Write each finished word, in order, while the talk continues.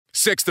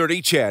630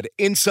 CHED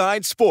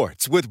Inside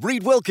Sports with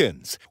Reed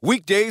Wilkins.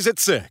 Weekdays at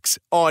 6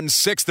 on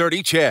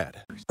 630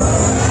 CHED. 20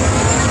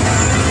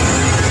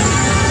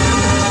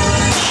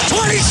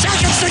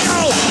 seconds to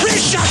go.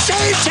 Wrist shot,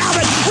 save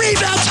Talbot.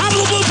 Rebound, top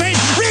of the blue paint.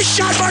 Wrist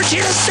shot,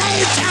 Martinez,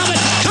 save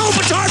Talbot.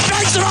 Kopitar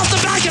banks it off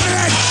the back of the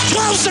net.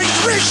 12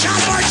 seconds, wrist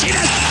shot,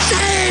 Martinez.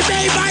 Save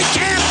made by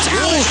Cam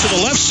Talbot. Rolls to the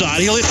left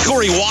side. He'll hit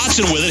Corey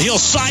Watson with it. He'll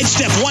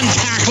sidestep one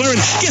tackler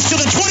and gets to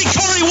the 20.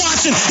 Corey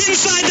Watson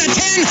inside the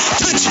 10.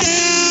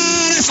 Touchdown,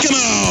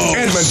 Eskimos.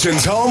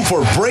 Edmonton's home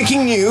for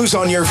breaking news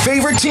on your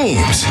favorite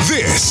teams.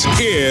 This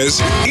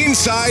is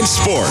Inside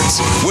Sports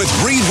with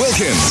Reed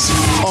Wilkins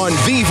on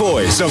the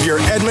voice of your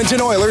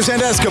Edmonton Oilers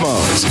and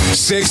Eskimos.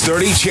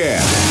 630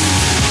 CHED.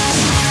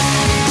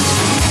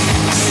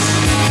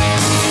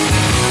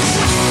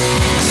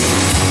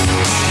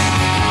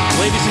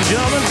 Ladies and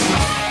gentlemen,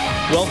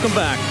 welcome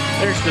back.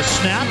 There's the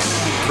snap.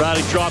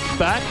 Riley drops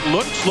back,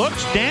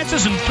 looks,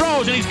 dances, and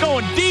throws, and he's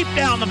going deep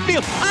down the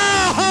field.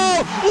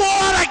 Oh,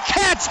 what a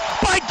catch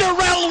by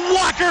Darrell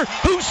Walker,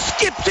 who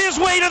skips his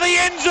way to the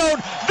end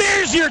zone.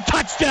 There's your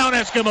touchdown,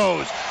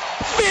 Eskimos.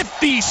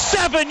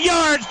 57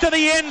 yards to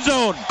the end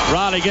zone.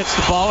 Riley gets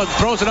the ball and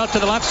throws it out to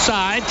the left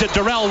side to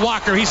Darrell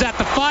Walker. He's at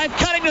the 5,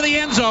 cutting to the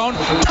end zone.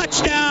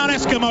 Touchdown,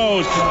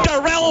 Eskimos.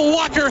 Darrell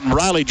Walker.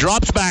 Riley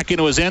drops back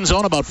into his end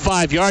zone about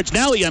 5 yards.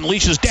 Now he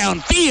unleashes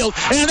downfield,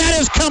 and that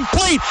is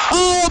complete.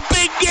 Oh,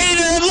 big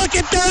gainer, and look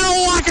at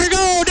Darrell Walker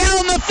go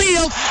down the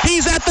field.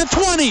 He's at the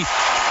 20,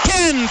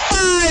 10,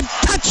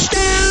 5,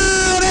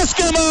 touchdown,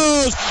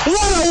 Eskimos.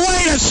 What a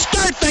way to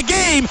start the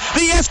game.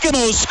 The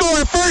Eskimos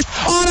score first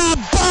on a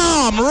bomb.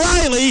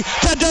 Riley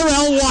to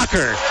Darrell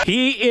Walker.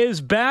 He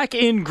is back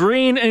in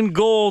green and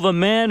gold, the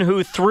man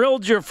who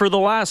thrilled you for the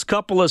last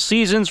couple of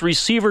seasons.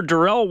 Receiver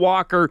Darrell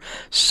Walker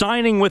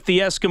signing with the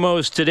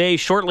Eskimos today,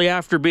 shortly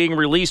after being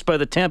released by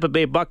the Tampa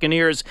Bay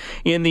Buccaneers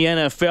in the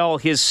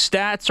NFL. His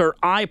stats are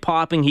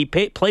eye-popping. He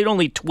played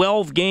only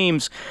 12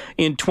 games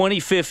in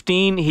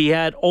 2015. He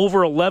had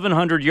over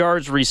 1,100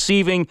 yards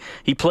receiving.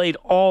 He played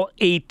all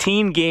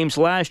 18 games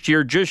last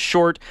year, just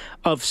short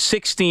of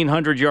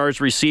 1,600 yards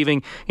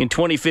receiving. In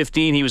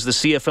 2015, he was the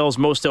CFL's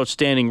most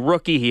outstanding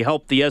rookie. He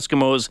helped the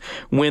Eskimos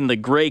win the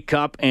Grey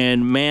Cup,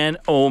 and man,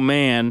 oh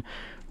man,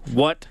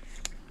 what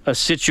a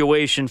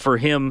situation for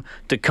him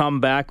to come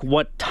back.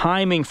 What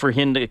timing for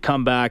him to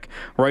come back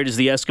right as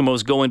the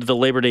Eskimos go into the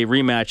Labor Day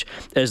rematch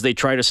as they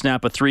try to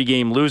snap a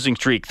 3-game losing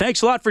streak.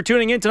 Thanks a lot for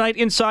tuning in tonight.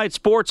 Inside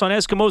Sports on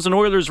Eskimos and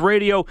Oilers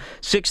Radio,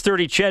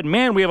 630 CHED.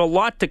 Man, we have a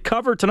lot to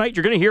cover tonight.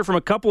 You're going to hear from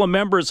a couple of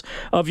members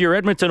of your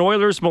Edmonton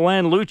Oilers,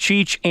 Milan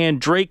Lucic and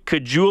Drake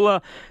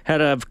Caggiula.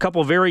 Had a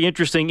couple very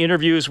interesting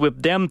interviews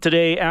with them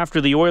today after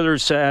the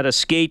Oilers had a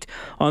skate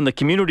on the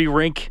community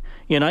rink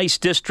in Ice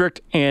District,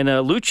 and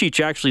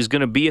Lucic actually is going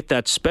to be at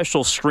that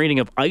special screening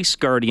of Ice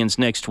Guardians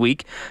next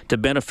week to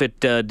benefit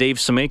Dave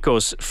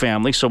Semenko's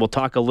family. So we'll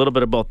talk a little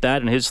bit about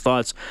that and his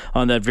thoughts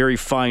on that very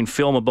fine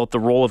film about the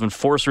role of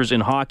enforcers in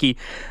hockey.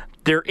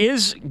 There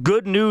is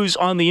good news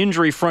on the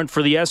injury front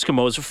for the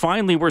Eskimos.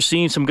 Finally, we're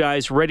seeing some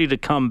guys ready to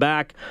come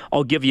back.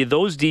 I'll give you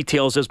those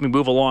details as we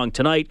move along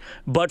tonight.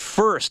 But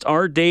first,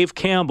 our Dave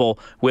Campbell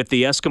with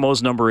the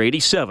Eskimos number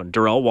 87,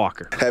 Darrell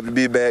Walker. Happy to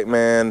be back,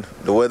 man.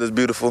 The weather's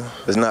beautiful.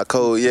 It's not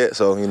cold yet,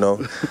 so, we're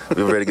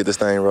ready to get this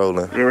thing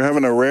rolling. We're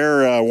having a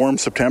rare warm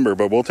September,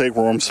 but we'll take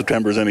warm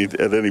Septembers at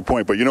any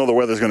point. But the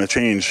weather's going to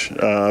change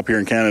up here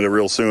in Canada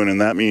real soon,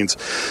 and that means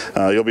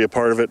you'll be a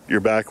part of it.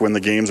 You're back when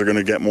the games are going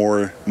to get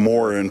more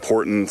important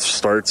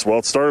starts. Well,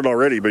 it started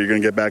already, but you're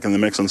going to get back in the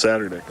mix on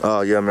Saturday.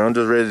 Oh, yeah, man. I'm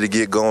just ready to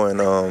get going.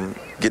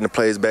 Getting the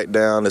plays back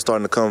down. They're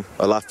starting to come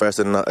a lot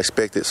faster than I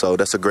expected, so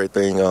that's a great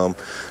thing.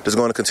 Just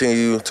going to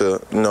continue to,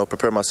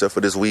 prepare myself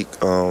for this week,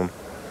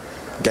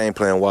 game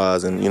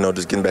plan-wise, and,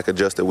 just getting back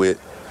adjusted with,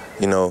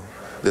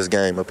 this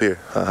game up here,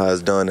 how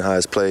it's done and how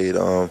it's played.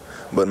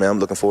 But, man, I'm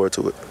looking forward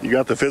to it. You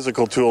got the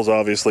physical tools,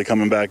 obviously,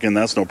 coming back in.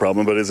 That's no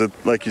problem. But is it,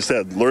 like you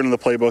said, learning the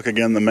playbook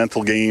again, the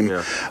mental game?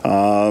 Yeah.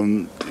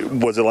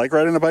 Was it like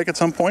riding a bike at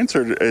some points,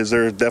 or is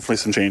there definitely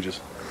some changes?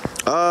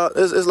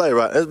 It's like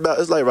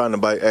riding a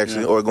bike,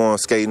 actually, or going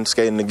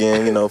skating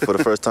again, for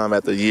the first time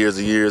after years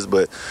and years.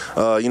 But,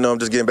 I'm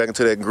just getting back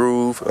into that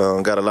groove.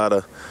 Got a lot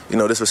of,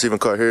 this receiving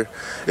car here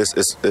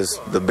is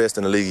the best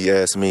in the league, you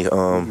ask me.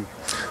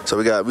 So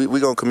we're going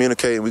to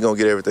communicate and we're going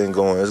to get everything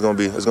going. It's going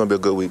to be a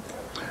good week.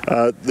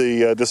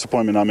 The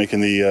disappointment not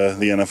making the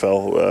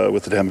NFL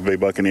with the Tampa Bay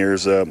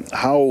Buccaneers,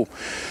 how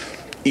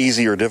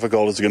easy or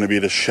difficult is it going to be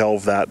to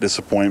shelve that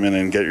disappointment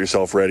and get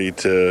yourself ready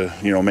to,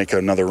 make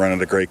another run at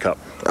the Grey Cup?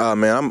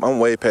 Man, I'm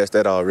way past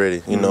that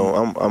already.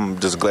 I'm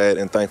just glad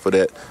and thankful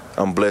that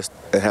I'm blessed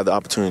and have the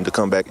opportunity to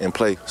come back and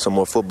play some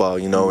more football,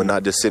 and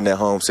not just sitting at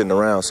home, sitting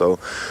around. So,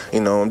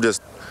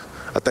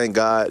 I thank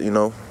God,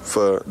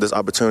 for this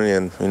opportunity,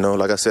 and,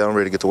 like I said, I'm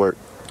ready to get to work.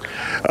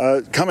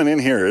 Coming in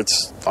here,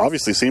 it's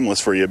obviously seamless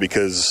for you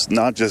because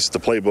not just the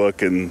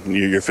playbook and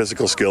your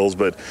physical skills,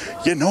 but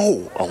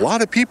a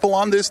lot of people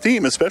on this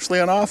team, especially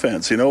on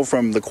offense,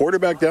 from the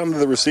quarterback down to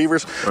the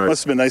receivers. Right.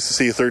 Must have been nice to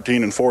see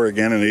 13-4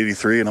 again in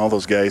 83 and all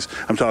those guys.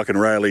 I'm talking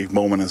Riley,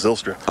 Bowman, and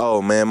Zylstra.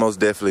 Oh, man, most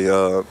definitely.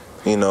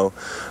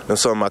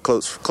 Some of my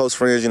close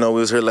friends, we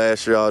was here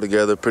last year all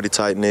together, pretty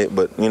tight-knit.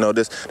 But,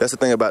 that's the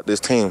thing about this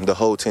team. The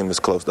whole team is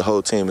close. The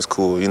whole team is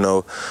cool,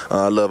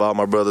 I love all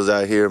my brothers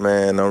out here,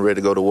 man. I'm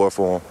ready to go to war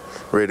for them.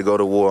 Ready to go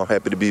to war. I'm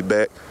happy to be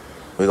back.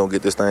 We're going to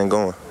get this thing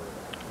going.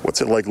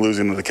 What's it like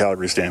losing to the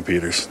Calgary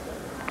Stampeders?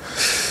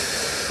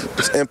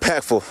 It's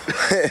impactful.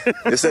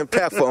 It's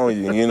impactful on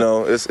you,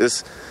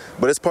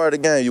 but it's part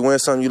of the game. You win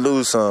some, you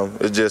lose some.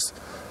 It's just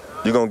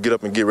you're going to get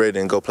up and get ready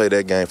and go play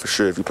that game for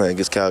sure if you're playing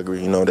against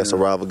Calgary. That's a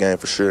rival game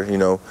for sure,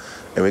 and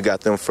we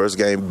got them first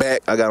game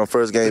back. I got them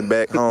first game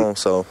back home.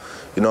 So,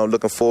 I'm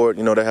looking forward.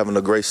 They're having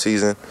a great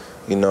season.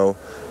 The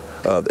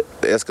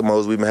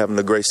Eskimos, we've been having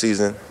a great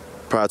season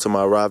prior to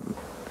my arrival.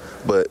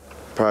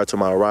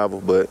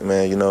 But,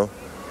 man,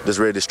 just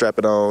ready to strap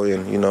it on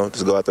and,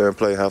 just go out there and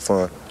play, have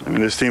fun. I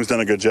mean, this team's done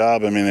a good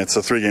job. I mean, it's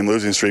a 3-game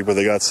losing streak, but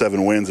they got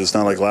 7 wins. It's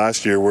not like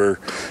last year where,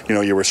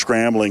 you were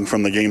scrambling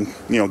from the game,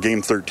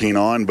 game 13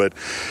 on, but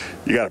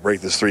you got to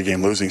break this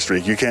 3-game losing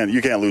streak. You can't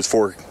lose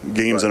 4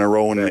 games in a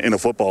row in a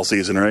football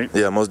season, right?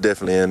 Yeah, most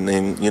definitely.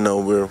 And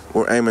we're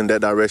aiming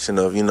that direction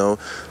of,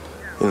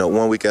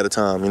 1 week at a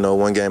time,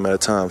 1 game at a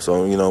time.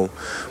 So,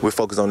 we're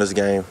focused on this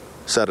game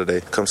Saturday.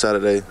 Come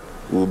Saturday,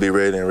 we'll be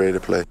ready to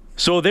play.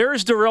 So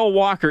there's Darrell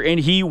Walker, and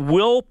he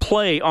will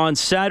play on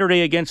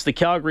Saturday against the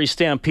Calgary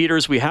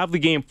Stampeders. We have the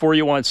game for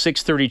you on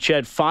 6:30,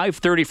 Ched.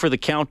 5:30 for the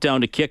countdown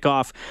to kick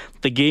off.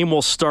 The game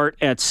will start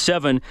at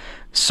 7.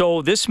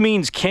 So this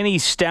means Kenny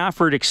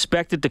Stafford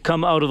expected to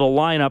come out of the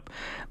lineup.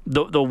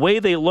 The way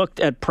they looked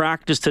at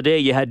practice today,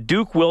 you had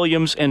Duke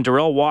Williams and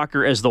Darrell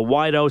Walker as the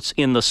wideouts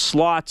in the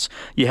slots.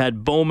 You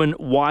had Bowman,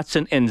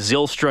 Watson, and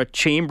Zylstra.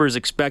 Chambers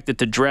expected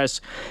to dress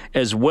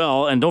as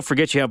well. And don't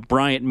forget you have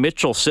Bryant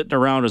Mitchell sitting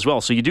around as well.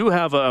 So you do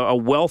have a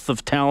wealth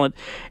of talent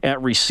at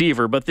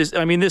receiver. But this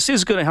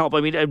is going to help.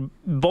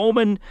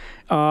 Bowman,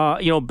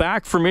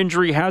 back from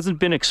injury, hasn't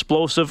been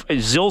explosive.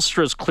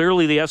 Zylstra is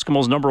clearly the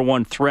Eskimos' number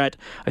 1 threat.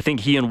 I think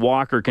he and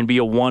Walker can be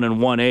a 1 and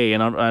 1A,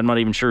 and I'm not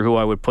even sure who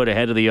I would put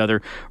ahead of the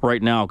other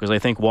right now because I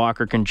think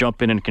Walker can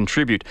jump in and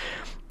contribute.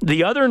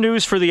 The other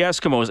news for the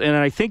Eskimos, and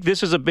I think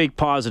this is a big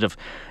positive,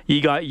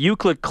 you got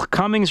Euclid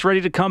Cummings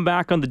ready to come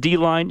back on the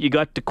D-line. You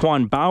got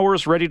Daquan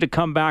Bowers ready to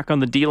come back on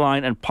the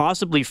D-line, and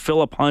possibly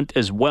Phillip Hunt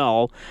as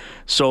well.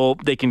 So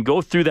they can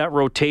go through that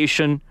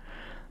rotation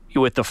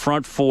with the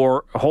front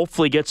 4,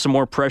 hopefully get some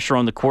more pressure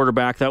on the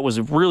quarterback. That was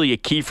really a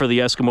key for the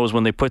Eskimos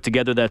when they put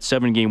together that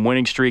 7-game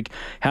winning streak.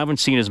 Haven't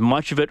seen as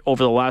much of it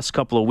over the last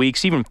couple of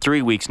weeks, even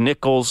 3 weeks.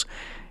 Nichols,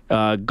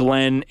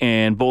 Glenn,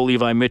 and Bo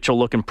Levi Mitchell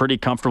looking pretty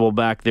comfortable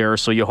back there.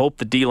 So you hope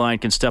the D-line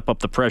can step up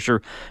the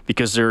pressure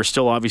because there are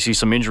still obviously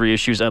some injury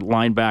issues at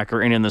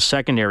linebacker and in the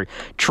secondary.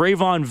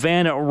 Trayvon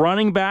Van at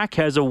running back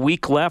has a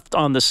week left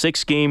on the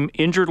 6-game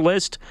injured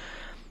list,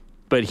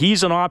 but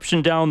he's an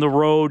option down the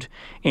road.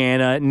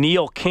 And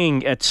Neil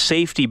King at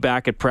safety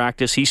back at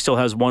practice. He still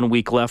has 1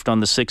 week left on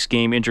the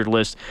 6-game injured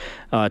list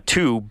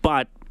too,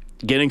 but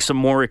getting some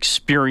more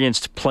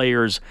experienced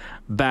players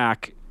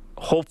back,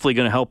 hopefully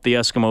going to help the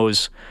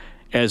Eskimos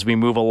as we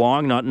move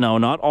along.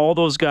 Not all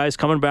those guys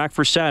coming back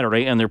for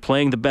Saturday, and they're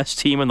playing the best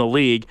team in the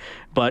league,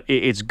 but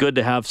it's good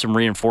to have some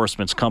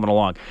reinforcements coming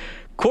along.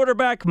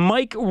 Quarterback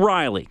Mike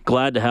Riley,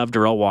 glad to have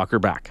Darrell Walker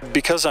back.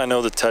 Because I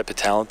know the type of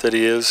talent that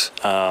he is,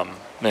 I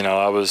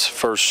was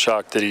first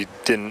shocked that he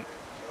didn't,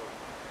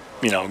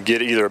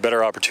 get either a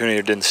better opportunity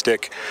or didn't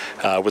stick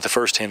with the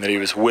first team that he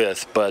was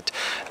with. But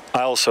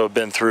I also have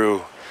been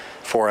through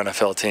 4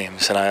 NFL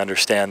teams, and I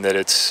understand that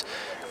it's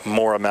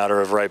more a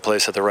matter of right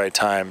place at the right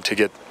time to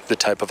get the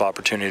type of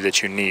opportunity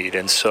that you need.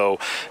 And so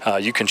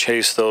you can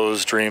chase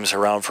those dreams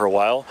around for a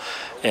while,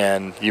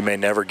 and you may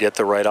never get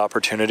the right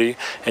opportunity,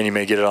 and you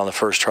may get it on the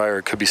first try, or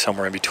it could be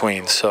somewhere in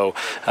between. So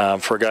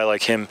for a guy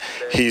like him,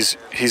 he's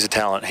a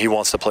talent. He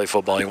wants to play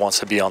football. He wants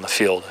to be on the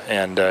field,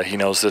 and he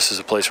knows this is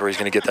a place where he's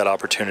going to get that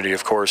opportunity,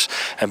 of course,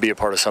 and be a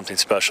part of something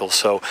special.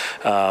 So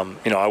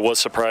I was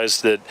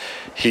surprised that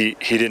he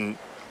didn't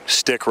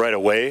stick right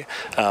away,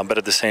 but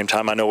at the same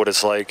time, I know what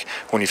it's like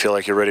when you feel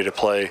like you're ready to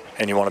play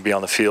and you want to be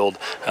on the field,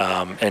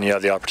 and you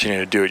have the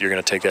opportunity to do it. You're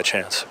going to take that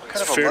chance. What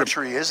kind of a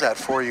luxury is that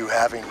for you,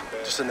 having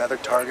just another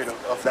target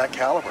of that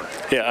caliber?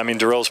 Yeah,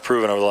 Darrell's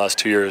proven over the last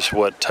 2 years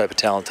what type of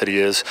talent that he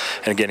is,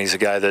 and again, he's a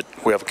guy that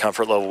we have a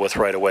comfort level with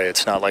right away.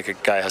 It's not like a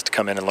guy has to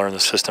come in and learn the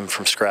system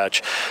from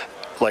scratch.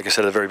 Like I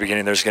said at the very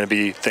beginning, there's going to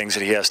be things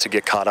that he has to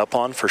get caught up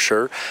on for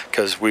sure,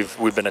 because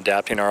we've been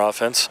adapting our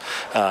offense.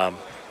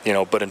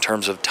 But in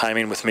terms of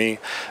timing with me,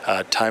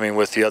 timing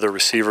with the other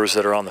receivers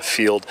that are on the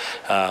field,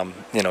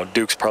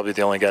 Duke's probably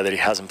the only guy that he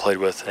hasn't played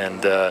with,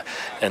 and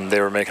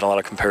they were making a lot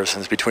of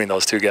comparisons between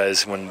those 2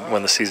 guys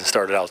when the season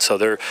started out. So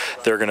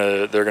they're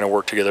gonna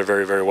work together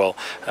very, very well.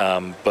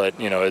 But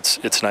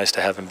it's nice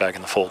to have him back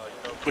in the fold.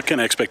 What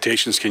kind of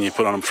expectations can you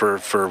put on him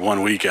for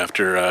 1 week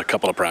after a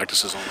couple of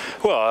practices?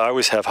 Well, I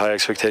always have high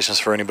expectations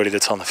for anybody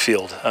that's on the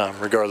field,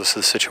 regardless of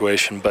the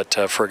situation. But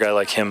for a guy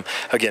like him,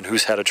 again,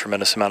 who's had a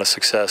tremendous amount of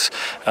success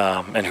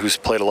and who's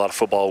played a lot of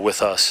football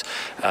with us,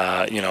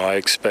 I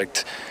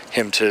expect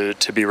him to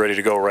be ready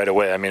to go right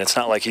away. I mean, it's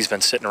not like he's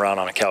been sitting around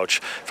on a couch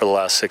for the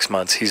last 6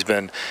 months. He's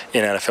been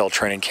in NFL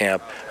training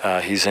camp.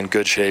 He's in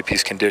good shape.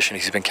 He's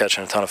conditioned. He's been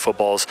catching a ton of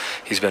footballs.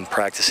 He's been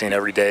practicing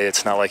every day.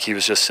 It's not like he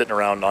was just sitting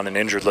around on an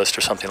injured list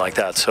or something like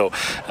that. So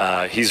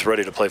he's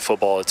ready to play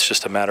football. It's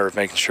just a matter of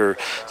making sure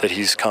that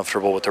he's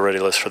comfortable with the ready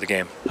list for the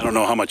game. I don't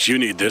know how much you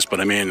need this,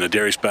 but I mean,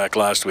 Darius back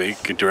last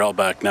week, Darrell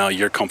back now.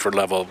 Your comfort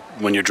level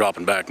when you're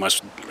dropping back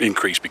must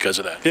increase because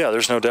of that. Yeah,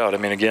 there's no doubt. I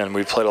mean, again,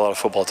 we've played a lot of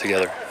football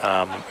together.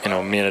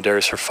 Me and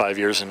Darius for 5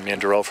 years, and me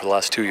and Darrell for the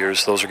last 2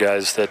 years. Those are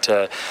guys that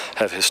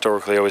have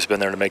historically always been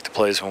there to make the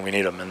plays when we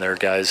need them, and they're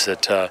guys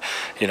that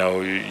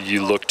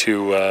you look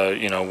to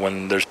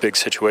when there's big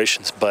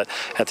situations. But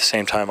at the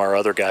same time, our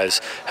other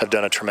guys have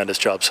done a tremendous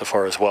job so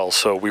far as well.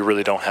 So we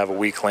really don't have a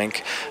weak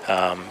link,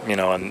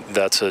 and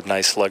that's a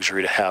nice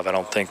luxury to have. I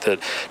don't think that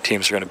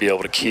teams are going to be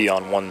able to key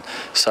on one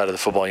side of the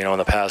football. In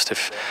the past,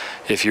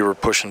 if you were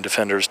pushing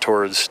defenders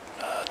towards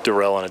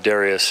Darrell and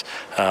Darius,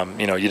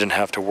 you didn't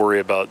have to worry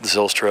about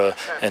Zylstra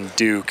and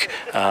Duke,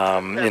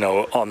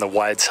 on the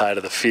wide side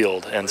of the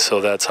field. And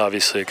so that's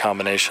obviously a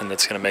combination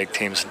that's going to make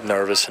teams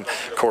nervous. And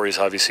Corey's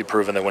obviously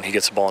proven that when he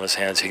gets the ball in his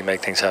hands, he can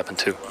make things happen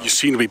too. You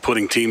seem to be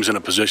putting teams in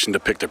a position to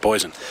pick their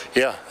poison.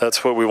 Yeah,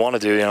 that's what we want to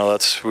do.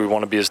 We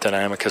want to be as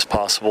dynamic as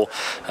possible.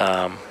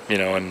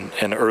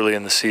 And early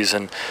in the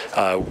season,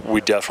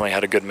 we definitely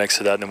had a good mix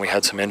of that, and then we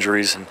had some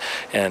injuries,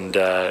 and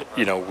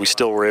we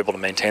still were able to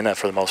maintain that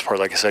for the most part.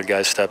 Like I said,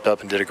 guys stepped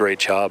up and did a great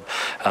job.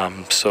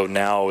 So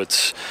now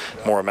it's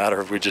more a matter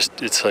of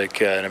it's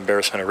like an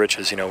embarrassment of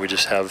riches. We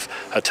just have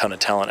a ton of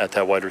talent at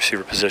that wide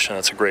receiver position.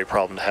 That's a great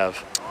problem to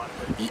have.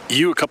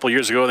 You, a couple of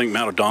years ago, I think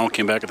Matt O'Donnell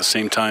came back at the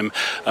same time.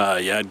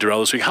 Darrell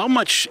this week. How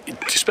much,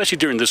 especially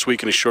during this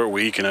week and a short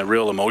week and a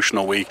real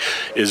emotional week,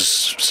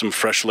 is some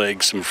fresh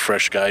legs, some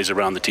fresh guys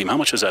around the team? How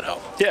much does that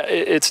help? Yeah,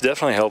 it's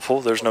definitely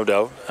helpful. There's no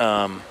doubt.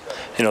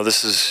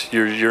 This is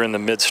you're in the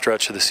mid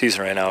stretch of the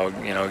season right now.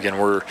 Again,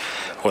 we're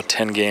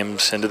 10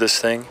 games into this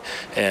thing,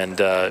 and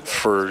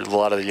for a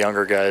lot of the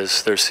younger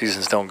guys, their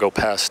seasons don't go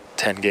past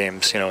 10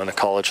 games. In the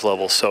college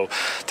level. So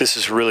this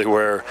is really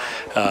where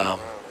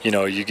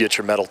you get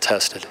your mettle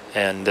tested,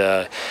 and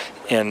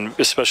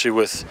especially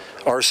with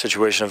our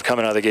situation of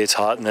coming out of the gates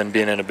hot and then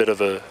being in a bit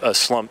of a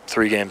slump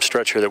 3-game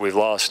stretch here that we've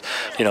lost.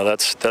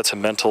 That's a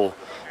mental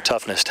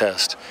toughness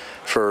test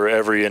for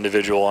every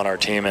individual on our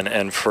team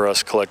and for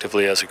us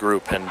collectively as a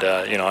group. And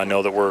I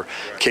know that we're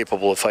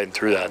capable of fighting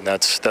through that, and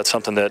that's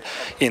something that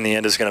in the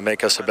end is going to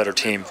make us a better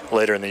team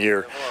later in the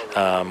year.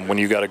 When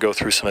you got to go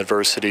through some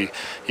adversity,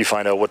 you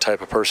find out what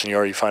type of person you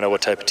are, you find out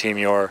what type of team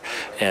you are,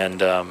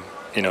 and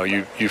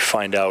you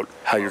find out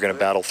how you're going to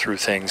battle through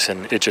things,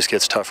 and it just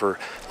gets tougher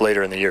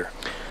later in the year.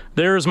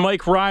 There's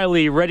Mike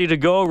Riley, ready to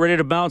go, ready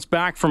to bounce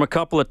back from a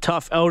couple of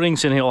tough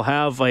outings, and he'll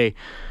have a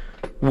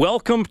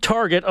welcome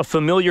target, a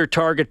familiar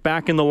target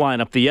back in the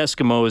lineup. The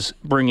Eskimos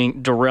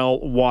bringing Darrell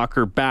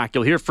Walker back.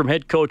 You'll hear from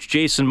head coach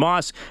Jason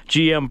Maas,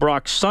 GM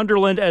Brock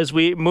Sunderland as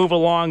we move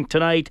along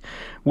tonight.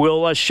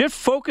 We'll shift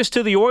focus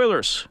to the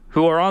Oilers,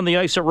 who are on the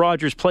ice at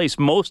Rogers Place,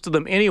 most of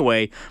them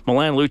anyway.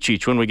 Milan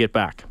Lucic when we get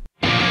back.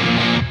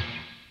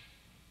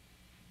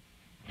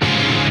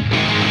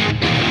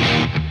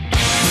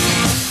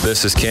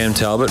 This is Cam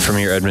Talbot from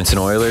your Edmonton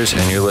Oilers,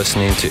 and you're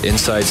listening to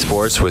Inside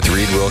Sports with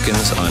Reed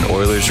Wilkins on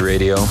Oilers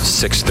Radio,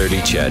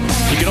 630 CHED.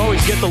 You can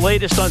always get the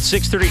latest on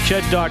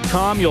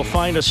 630ched.com. You'll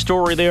find a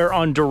story there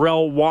on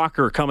Darrell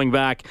Walker coming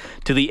back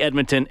to the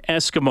Edmonton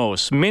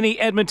Eskimos. Many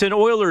Edmonton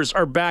Oilers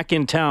are back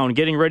in town,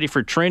 getting ready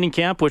for training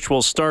camp, which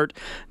will start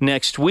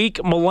next week.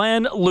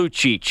 Milan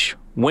Lucic,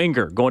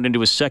 winger, going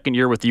into his second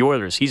year with the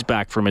Oilers. He's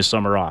back from his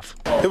summer off.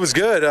 It was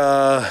good.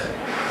 Got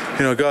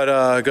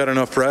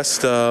enough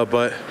rest,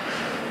 but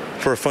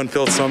for a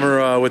fun-filled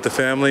summer with the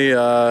family,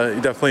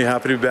 definitely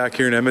happy to be back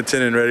here in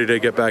Edmonton and ready to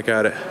get back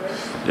at it.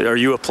 Are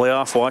you a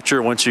playoff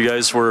watcher once you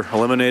guys were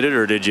eliminated,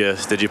 or did you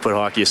put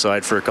hockey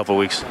aside for a couple of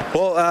weeks?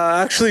 Well,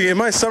 actually, in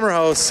my summer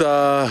house,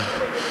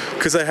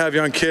 because I have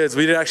young kids,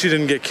 we actually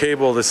didn't get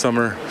cable this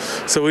summer,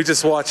 so we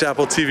just watch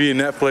Apple TV and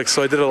Netflix.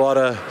 So I did a lot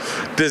of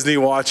Disney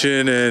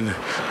watching and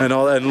a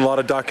lot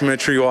of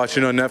documentary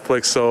watching on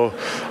Netflix. So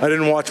I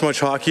didn't watch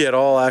much hockey at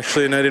all,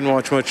 actually, and I didn't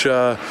watch much.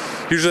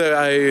 Usually,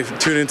 I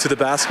tune into the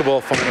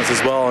basketball finals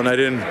as well, and I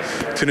didn't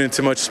tune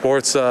into much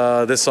sports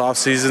this off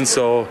season.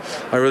 So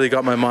I really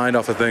got my mind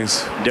off of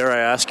things. Dare I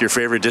ask your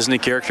favorite Disney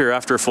character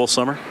after a full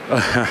summer?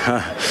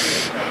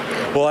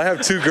 Well, I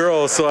have 2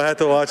 girls, so I had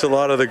to watch a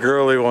lot of the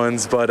girly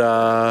ones. But,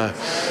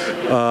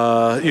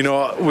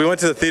 we went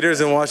to the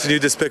theaters and watched the new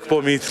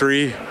Despicable Me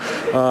 3.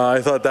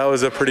 I thought that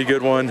was a pretty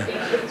good one.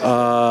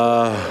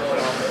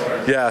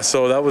 yeah,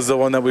 so that was the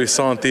one that we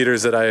saw in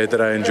theaters that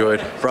I enjoyed.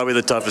 Probably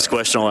the toughest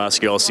question I'll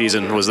ask you all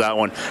season was that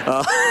one.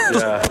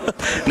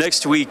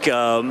 Next week,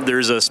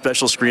 there's a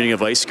special screening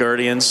of Ice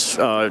Guardians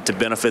to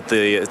benefit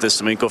the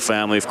Semenko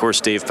family. Of course,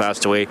 Dave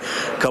passed away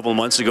a couple of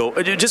months ago.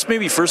 Just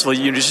maybe, first of all,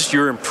 just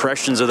your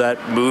impressions of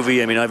that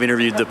movie. I mean, I've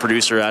interviewed the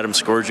producer, Adam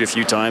Scorgi, a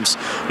few times.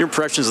 Your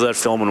impressions of that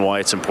film and why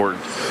it's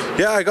important.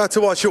 Yeah, I got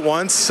to watch it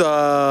once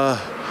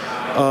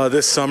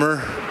this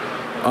summer.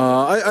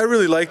 I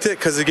really liked it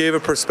because it gave a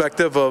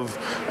perspective of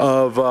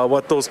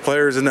what those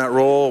players in that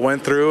role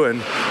went through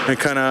and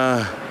kind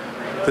of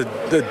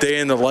the day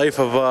in the life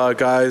of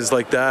guys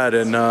like that.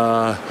 And,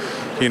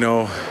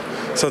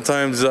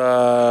 sometimes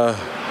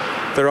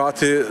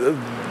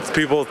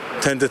people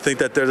tend to think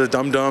that they're the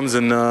dum-dums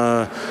and,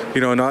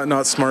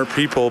 not smart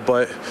people.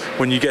 But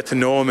when you get to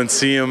know them and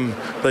see them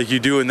like you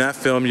do in that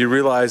film, you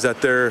realize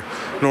that they're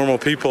normal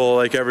people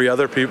like every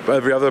other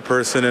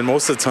person. And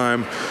most of the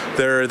time,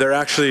 they're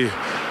actually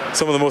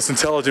some of the most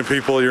intelligent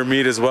people you'll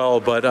meet as well.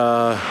 But,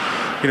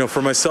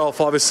 for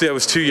myself, obviously I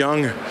was too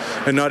young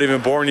and not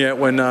even born yet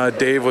when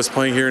Dave was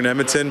playing here in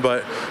Edmonton,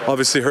 but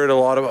obviously heard a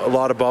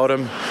lot about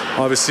him.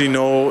 Obviously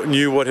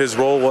knew what his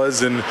role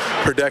was in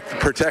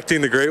protecting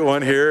the great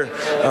one here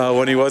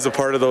when he was a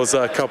part of those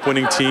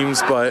cup-winning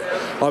teams. But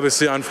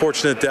obviously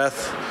unfortunate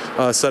death,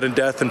 sudden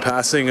death and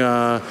passing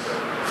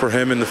for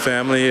him and the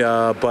family.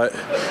 But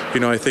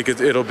I think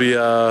it'll be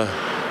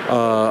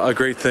a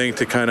great thing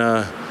to kind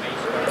of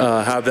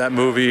have that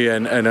movie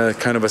and a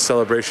kind of a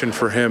celebration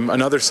for him,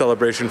 another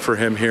celebration for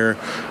him here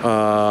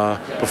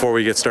before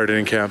we get started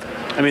in camp.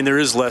 I mean, there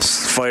is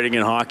less fighting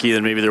in hockey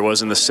than maybe there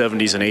was in the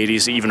 70s and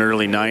 80s, even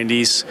early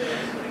 90s.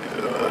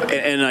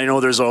 And I know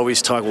there's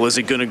always talk, well, is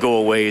it going to go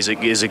away? Is it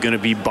going to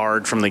be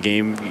barred from the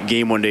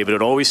game one day? But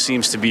it always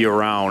seems to be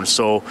around.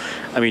 So,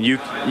 I mean, you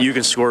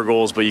can score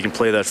goals, but you can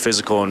play that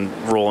physical and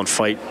role and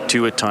fight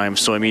too at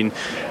times. So, I mean,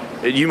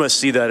 you must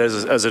see that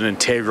as an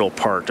integral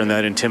part, and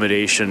that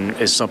intimidation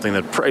is something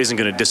that isn't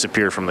going to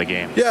disappear from the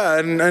game. Yeah,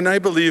 and I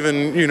believe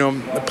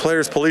in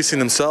players policing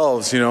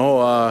themselves.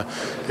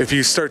 If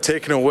you start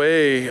taking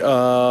away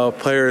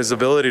players'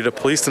 ability to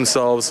police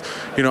themselves,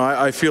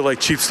 I feel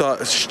like cheap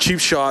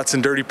shots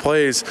and dirty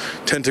plays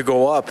tend to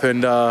go up.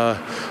 And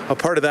a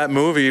part of that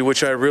movie,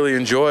 which I really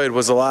enjoyed,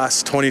 was the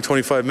last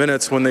 20-25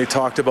 minutes when they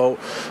talked about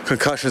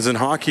concussions in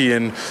hockey,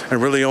 and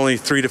really only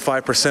 3 to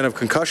 5% of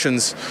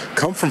concussions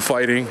come from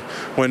fighting,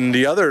 when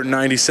the other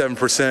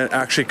 97%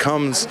 actually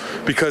comes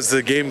because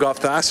the game got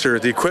faster,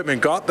 the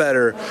equipment got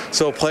better,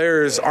 so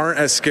players aren't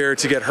as scared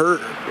to get hurt,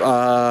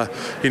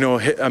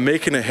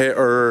 making a hit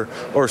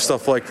or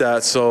stuff like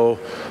that. So,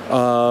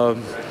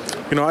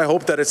 I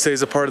hope that it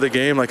stays a part of the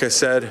game, like I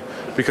said,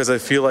 because I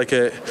feel like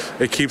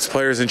it keeps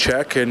players in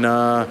check, and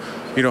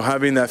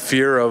having that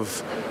fear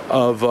of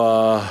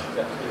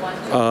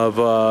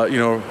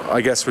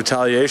I guess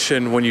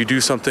retaliation when you do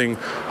something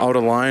out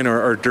of line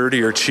or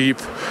dirty or cheap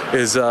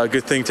is a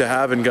good thing to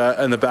have in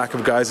the back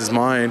of guys'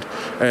 mind.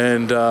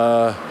 And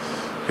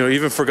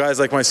even for guys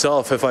like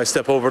myself, if I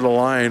step over the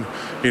line,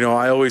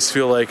 I always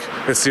feel like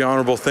it's the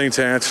honorable thing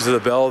to answer to the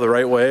bell the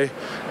right way.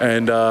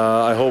 And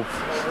I hope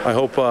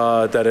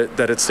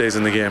that it stays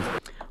in the game.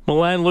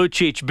 Milan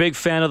Lucic, big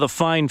fan of the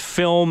fine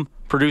film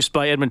produced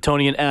by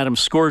Edmontonian Adam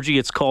Scorgi.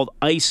 It's called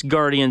Ice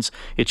Guardians.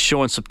 It's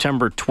showing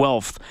September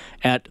 12th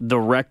at the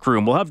Rec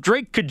Room. We'll have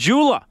Drake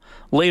Caggiula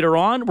later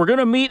on. We're going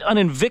to meet an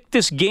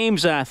Invictus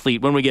Games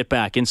athlete when we get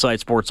back.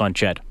 Inside Sports on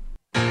Ched.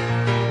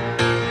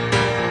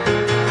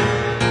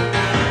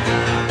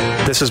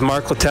 This is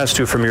Mark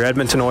Letestu from your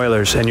Edmonton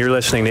Oilers, and you're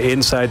listening to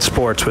Inside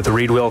Sports with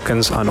Reed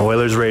Wilkins on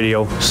Oilers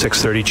Radio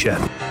 630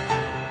 Ched.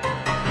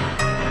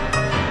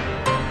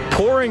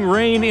 Pouring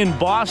rain in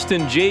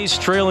Boston. Jays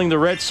trailing the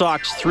Red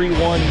Sox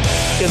 3-1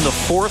 in the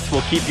fourth.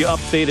 We'll keep you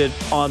updated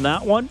on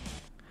that one.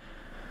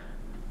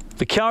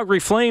 The Calgary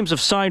Flames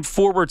have signed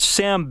forward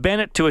Sam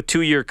Bennett to a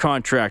 2-year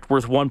contract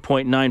worth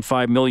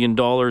 $1.95 million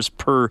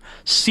per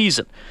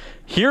season.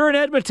 Here in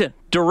Edmonton,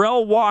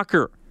 Darrell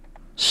Walker,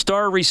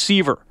 star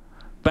receiver,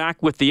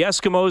 back with the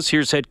Eskimos.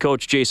 Here's head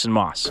coach Jason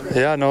Moss.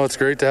 Yeah, no, it's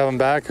great to have him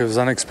back. It was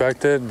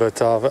unexpected,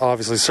 but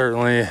obviously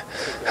certainly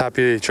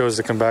happy he chose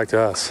to come back to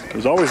us.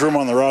 There's always room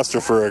on the roster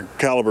for a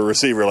caliber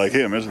receiver like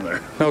him, isn't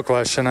there? No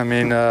question. I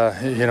mean,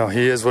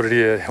 he is what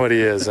he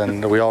is,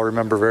 and we all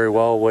remember very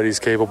well what he's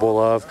capable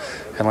of.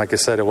 And like I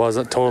said, it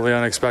wasn't totally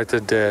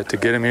unexpected to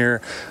get him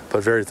here,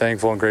 but very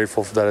thankful and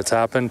grateful that it's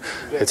happened.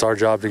 It's our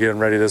job to get him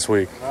ready this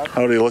week.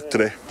 How did he look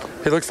today?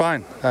 He looked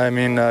fine. I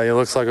mean, he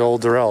looks like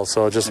old Darrell,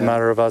 so it's just a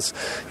matter of us,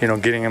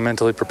 getting him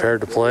mentally prepared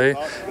to play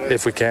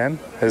if we can,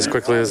 as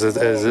quickly as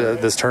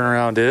this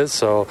turnaround is.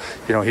 So,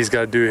 he's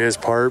got to do his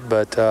part,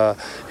 but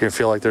you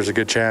feel like there's a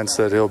good chance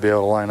that he'll be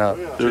able to line up.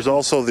 There's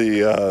also when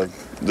you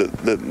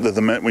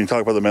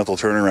talk about the mental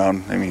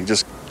turnaround, I mean, he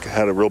just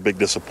had a real big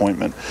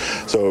disappointment.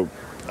 So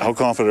how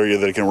confident are you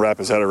that he can wrap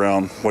his head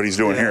around what he's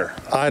doing here?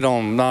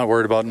 I'm not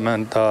worried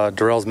about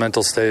Darrell's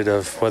mental state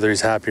of whether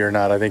he's happy or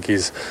not. I think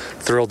he's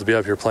thrilled to be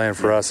up here playing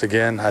for us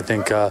again. I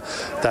think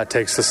that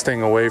takes the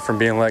sting away from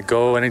being let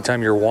go.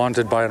 Anytime you're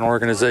wanted by an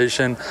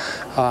organization,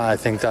 I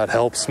think that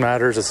helps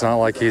matters. It's not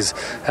like he's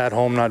at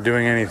home not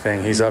doing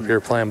anything. He's up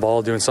here playing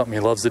ball, doing something he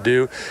loves to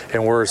do,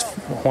 and we're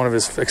one of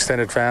his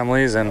extended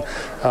families, and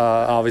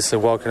obviously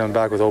welcome him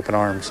back with open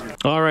arms.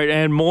 All right,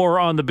 and more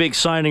on the big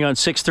signing on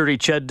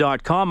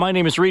 630ched.com. My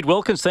name is Reed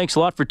Wilkins. Thanks a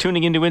lot for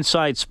tuning into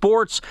Inside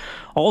Sports.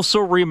 Also,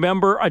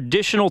 remember,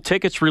 additional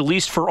tickets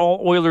released for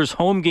all Oilers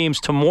home games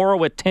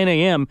tomorrow at 10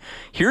 a.m.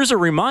 Here's a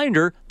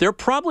reminder, they're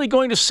probably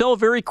going to sell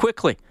very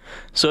quickly.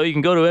 So you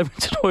can go to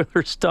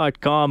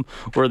EdmontonOilers.com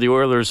or the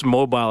Oilers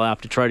mobile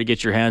app to try to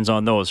get your hands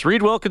on those.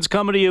 Reed Wilkins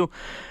coming to you.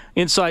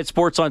 Inside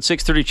Sports on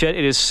 630 CHED.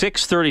 It is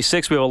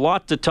 6:36. We have a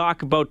lot to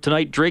talk about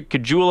tonight. Drake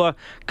Caggiula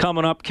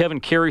coming up. Kevin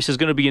Carrice is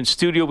going to be in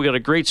studio. We got a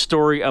great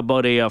story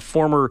about a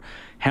former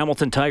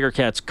Hamilton Tiger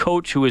Cats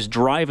coach who is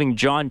driving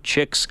John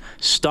Chick's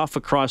stuff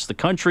across the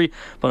country.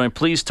 But I'm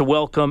pleased to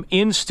welcome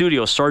in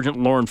studio Sergeant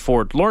Lauren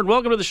Ford. Lauren,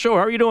 welcome to the show.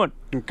 How are you doing?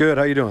 Good.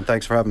 How are you doing?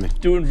 Thanks for having me.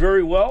 Doing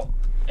very well.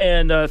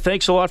 And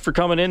thanks a lot for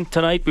coming in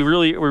tonight. We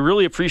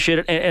really appreciate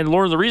it. And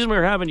Lauren, the reason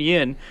we're having you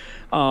in,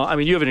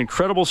 you have an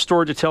incredible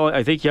story to tell.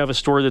 I think you have a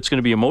story that's going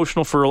to be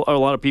emotional for a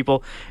lot of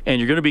people, and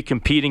you're going to be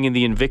competing in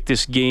the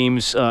Invictus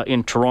Games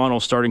in Toronto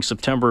starting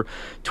September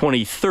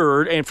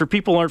 23rd. And for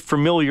people who aren't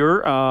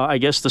familiar, I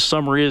guess the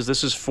summary is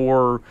this is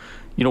for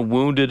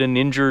wounded and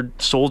injured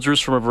soldiers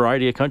from a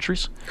variety of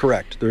countries?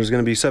 Correct. There's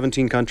going to be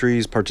 17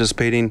 countries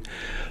participating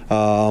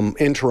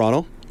in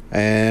Toronto,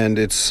 and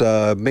it's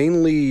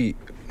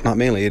not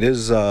mainly, it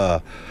is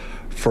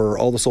for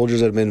all the soldiers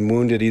that have been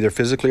wounded either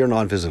physically or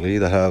non-physically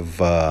that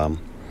have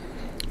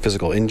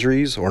physical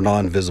injuries or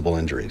non-visible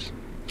injuries.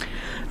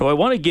 Well, I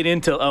want to get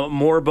into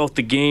more about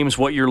the games,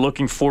 what you're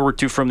looking forward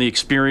to from the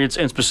experience,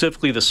 and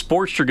specifically the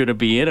sports you're going to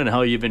be in and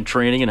how you've been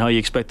training and how you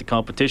expect the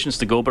competitions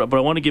to go. But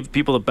I want to give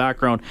people the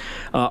background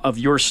of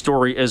your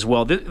story as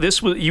well.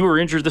 You were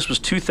injured. This was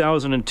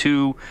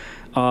 2002.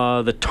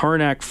 The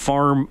Tarnack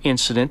Farm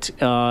incident,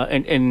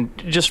 and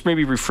just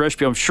maybe refresh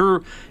me. I'm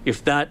sure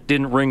if that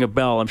didn't ring a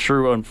bell, I'm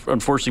sure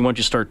unfortunately once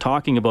you start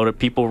talking about it,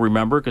 people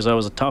remember, because that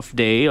was a tough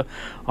day,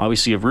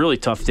 obviously a really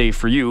tough day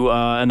for you,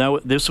 and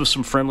this was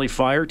some friendly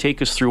fire.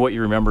 Take us through what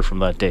you remember from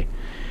that day.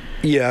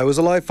 Yeah, it was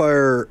a live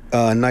fire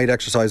night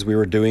exercise we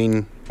were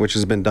doing, which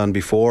has been done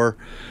before.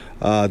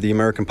 The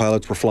American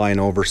pilots were flying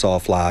over, saw a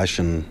flash,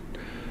 and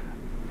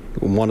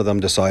one of them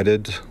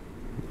decided,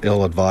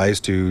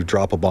 ill-advised, to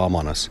drop a bomb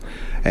on us.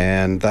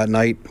 And that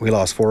night we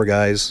lost 4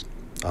 guys,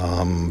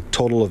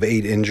 total of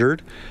 8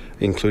 injured,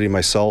 including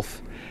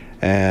myself.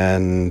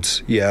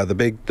 And yeah, the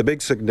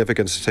big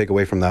significance to take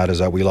away from that is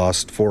that we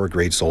lost 4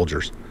 great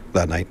soldiers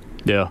that night.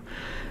 Yeah.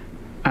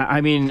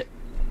 I mean,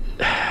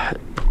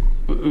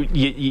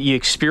 you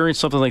experience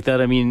something like that.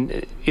 I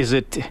mean, is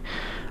it,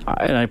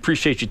 and I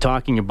appreciate you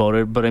talking about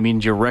it, but I mean,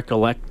 do you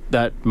recollect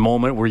that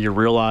moment where you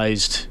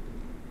realized,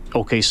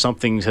 okay,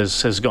 something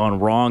has gone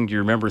wrong? Do you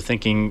remember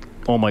thinking,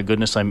 oh my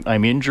goodness,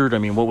 I'm injured? I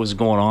mean, what was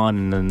going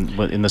on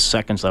in the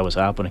seconds that was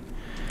happening?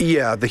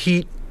 Yeah, the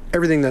heat,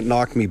 everything that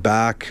knocked me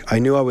back. I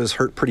knew I was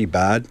hurt pretty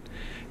bad.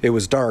 It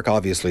was dark,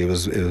 obviously. It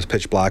was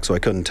pitch black, so I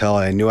couldn't tell.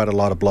 I knew I had a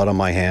lot of blood on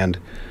my hand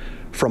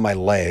from my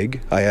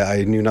leg.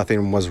 I knew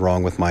nothing was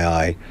wrong with my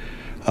eye.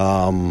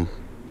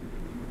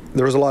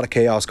 There was a lot of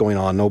chaos going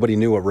on. Nobody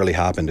knew what really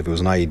happened. If it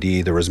was an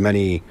IED, there was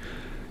many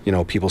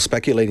people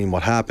speculating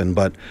what happened,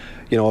 but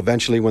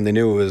eventually when they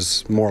knew it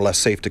was more or less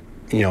safe to,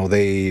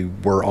 they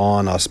were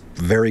on us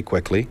very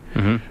quickly.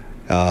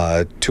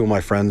 Mm-hmm. 2 of my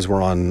friends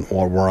were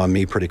on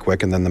me pretty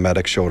quick, and then the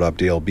medics showed up,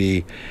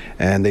 DLB,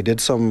 and they did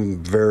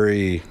some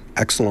very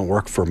excellent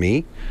work for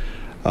me.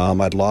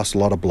 I'd lost a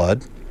lot of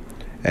blood,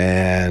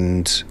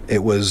 and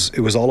it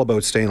was all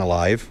about staying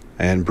alive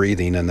and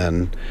breathing. And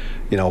then,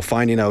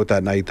 finding out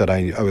that night that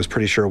I was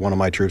pretty sure one of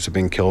my troops had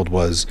been killed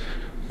was,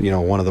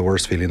 one of the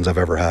worst feelings I've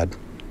ever had.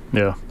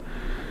 Yeah.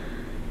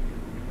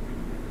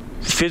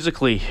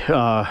 Physically,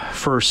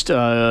 first,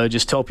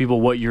 just tell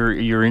people what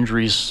your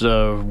injuries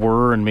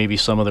were and maybe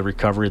some of the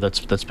recovery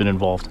that's been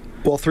involved.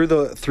 Well, through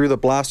the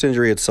blast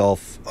injury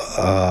itself,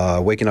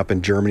 waking up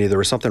in Germany, there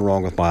was something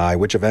wrong with my eye,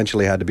 which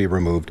eventually had to be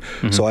removed.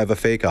 Mm-hmm. So I have a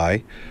fake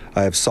eye.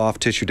 I have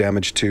soft tissue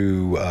damage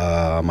to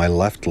my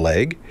left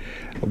leg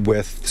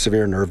with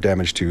severe nerve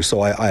damage too.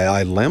 So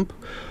I limp,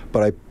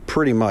 but I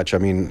pretty much,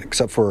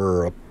 except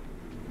for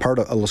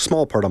a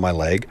small part of my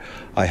leg,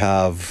 I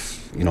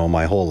have,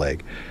 my whole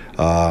leg.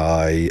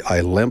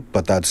 I limp,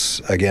 but that's,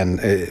 again,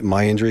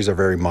 my injuries are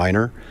very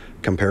minor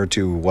compared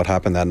to what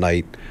happened that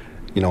night.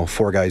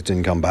 4 guys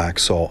didn't come back,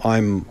 so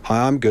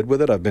I'm good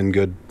with it. I've been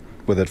good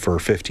with it for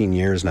 15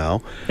 years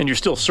now. And you're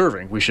still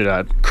serving, we should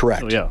add.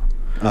 Correct. So,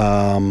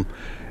 yeah.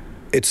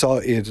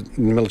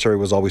 Military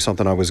was always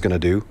something I was going to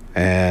do,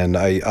 and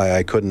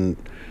I couldn't,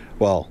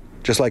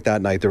 just like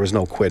that night, there was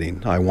no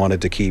quitting. I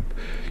wanted to keep,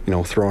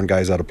 throwing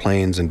guys out of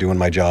planes and doing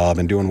my job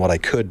and doing what I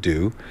could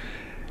do.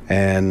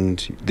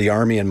 And the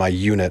Army and my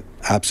unit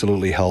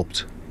absolutely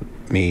helped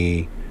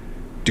me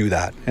do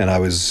that. And I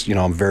was,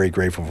 I'm very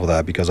grateful for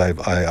that, because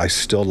I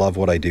still love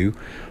what I do.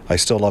 I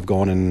still love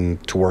going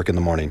to work in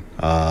the morning.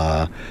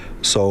 Again,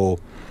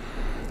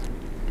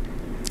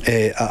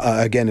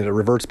 it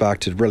reverts back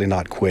to really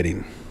not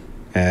quitting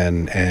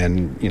and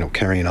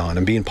carrying on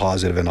and being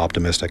positive and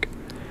optimistic.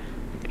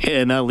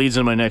 And that leads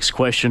into my next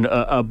question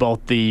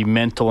about the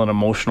mental and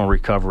emotional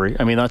recovery.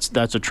 I mean,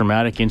 that's a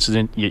traumatic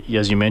incident.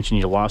 As you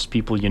mentioned, you lost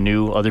people you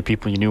knew, other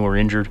people you knew were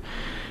injured.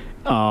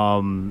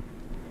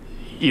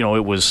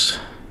 It was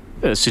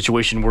a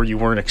situation where you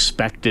weren't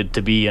expected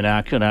to be in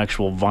an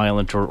actual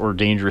violent or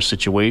dangerous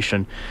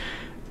situation.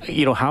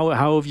 How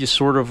have you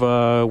sort of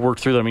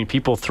worked through that? I mean,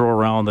 people throw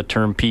around the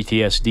term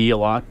PTSD a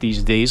lot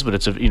these days, but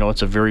it's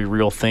a very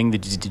real thing.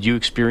 Did you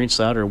experience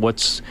that, or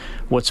what's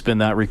been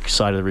that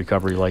side of the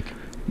recovery like?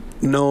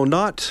 No,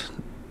 not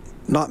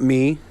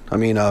me. I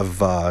mean, I've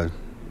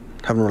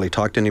haven't really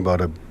talked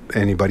to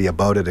anybody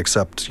about it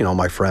except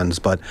my friends.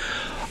 But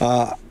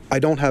I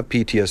don't have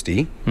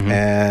PTSD,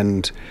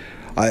 and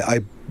I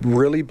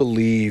really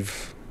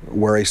believe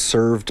where I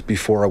served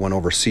before I went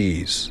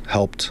overseas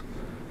helped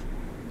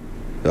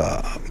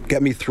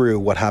get me through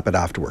what happened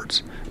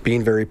afterwards.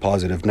 Being very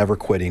positive, never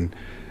quitting,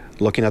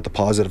 looking at the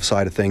positive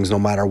side of things no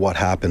matter what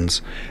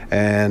happens.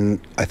 And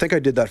I think I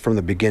did that from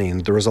the beginning.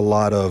 There was a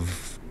lot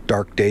of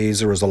dark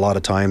days. There was a lot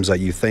of times that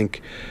you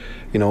think,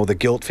 the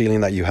guilt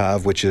feeling that you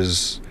have, which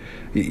is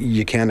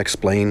you can't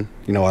explain.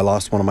 I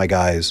lost one of my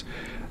guys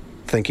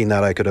thinking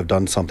that I could have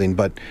done something,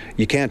 but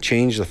you can't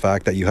change the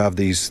fact that you have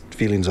these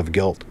feelings of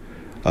guilt.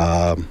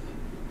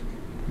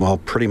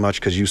 Pretty much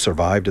because you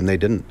survived and they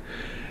didn't.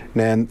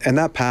 And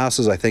that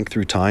passes, I think,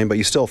 through time, but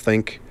you still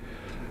think,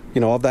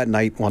 of that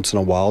night once in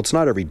a while. It's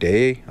not every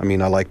day. I mean,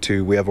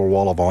 we have a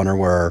wall of honor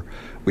where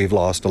we've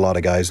lost a lot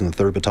of guys in the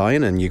 3rd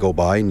Battalion, and you go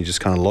by and you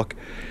just kind of look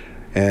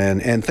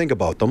and think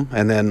about them.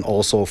 And then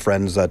also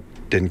friends that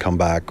didn't come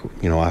back,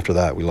 after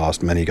that. We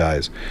lost many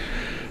guys.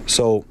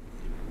 So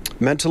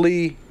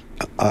mentally,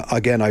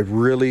 again, I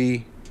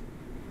really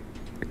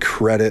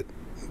credit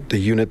the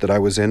unit that I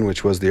was in,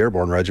 which was the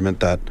Airborne Regiment,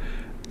 that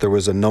there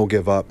was a no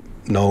give up,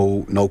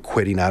 no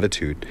quitting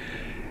attitude.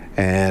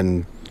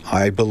 And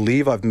I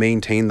believe I've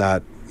maintained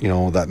that,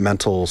 that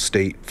mental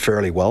state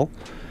fairly well,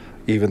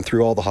 even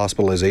through all the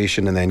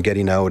hospitalization and then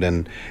getting out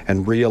and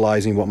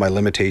realizing what my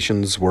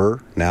limitations were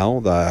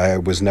now, that I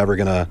was never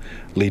going to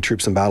lead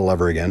troops in battle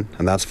ever again.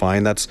 And that's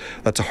fine. That's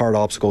a hard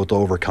obstacle to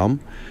overcome,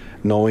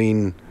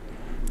 knowing,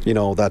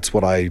 that's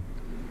what I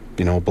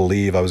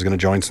believe I was going to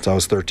join since I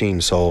was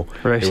 13. So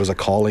It was a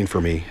calling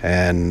for me,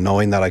 and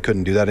knowing that I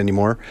couldn't do that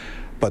anymore.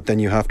 But then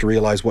you have to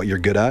realize what you're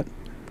good at,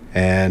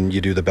 and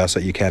you do the best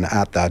that you can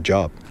at that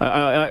job.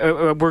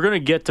 We're going to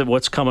get to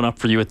what's coming up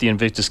for you at the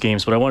Invictus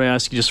Games, but I want to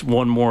ask you just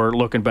one more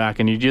looking back.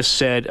 And you just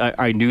said,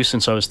 I knew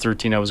since I was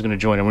 13 I was going to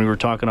join. And when we were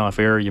talking off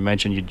air, you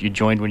mentioned you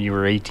joined when you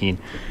were 18.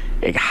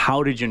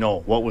 How did you know?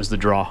 What was the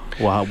draw?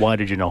 Why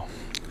did you know?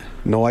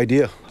 No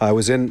idea. I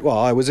was in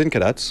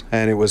cadets,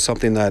 and it was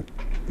something that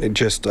it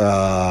just...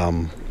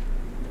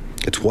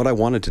 it's what I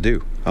wanted to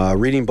do.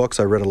 Reading books,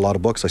 I read a lot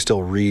of books. I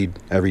still read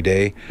every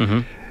day.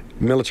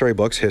 Military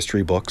books,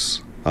 history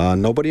books.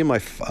 Nobody in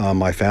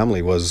my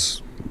family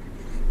was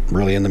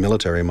really in the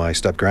military. My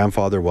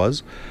step-grandfather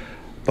was.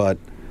 But,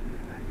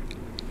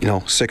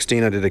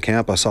 16, I did a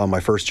camp. I saw my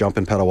first jump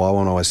in Petawawa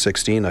when I was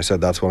 16. I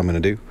said, that's what I'm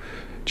going to do.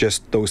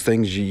 Just those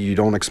things, you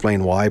don't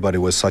explain why, but it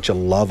was such a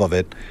love of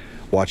it.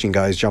 Watching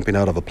guys jumping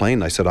out of a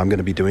plane, I said, I'm going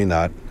to be doing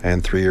that.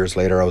 And 3 years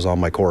later, I was on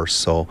my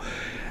course.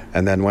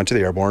 And then went to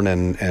the Airborne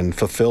and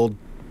fulfilled,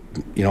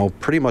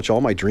 pretty much all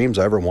my dreams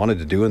I ever wanted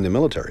to do in the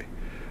military.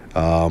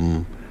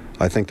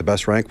 I think the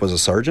best rank was a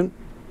sergeant.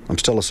 I'm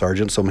still a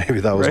sergeant, so maybe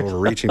that was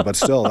overreaching, but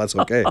still, that's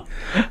okay.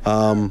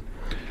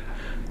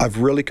 I've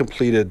really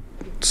completed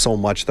so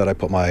much that I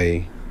put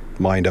my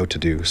mind out to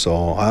do.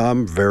 So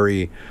I'm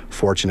very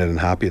fortunate and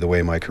happy the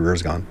way my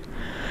career's gone.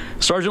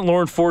 Sergeant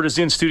Lauren Ford is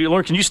in studio.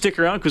 Lauren, can you stick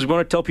around, because we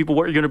want to tell people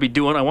what you're going to be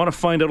doing. I want to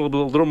find out a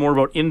little more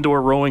about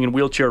indoor rowing and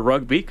wheelchair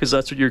rugby, because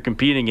that's what you're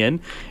competing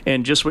in,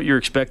 and just what you're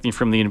expecting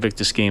from the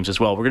Invictus Games as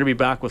well. We're going to be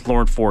back with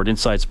Lauren Ford,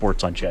 Inside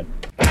Sports on CHED.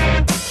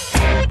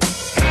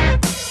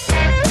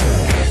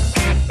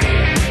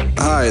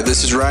 Hi,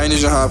 this is Ryan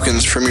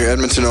Nugent-Hopkins from your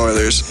Edmonton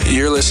Oilers.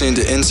 You're listening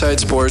to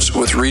Inside Sports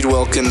with Reed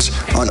Wilkins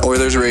on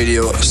Oilers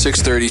Radio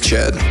 630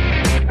 CHED.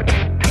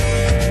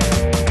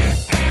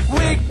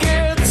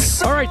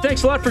 All right,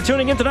 thanks a lot for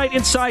tuning in tonight.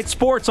 Inside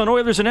Sports on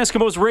Oilers and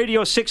Eskimos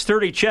Radio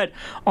 630 CHED.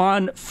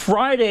 On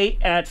Friday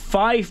at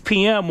 5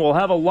 p.m., we'll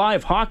have a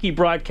live hockey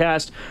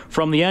broadcast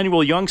from the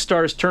annual Young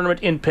Stars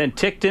tournament in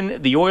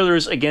Penticton. The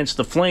Oilers against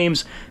the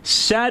Flames.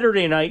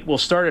 Saturday night, we'll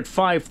start at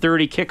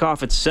 5:30,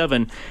 kickoff at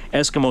 7.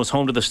 Eskimos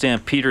home to the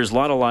Stampeders. A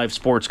lot of live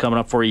sports coming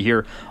up for you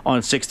here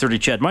on 630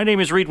 CHED. My name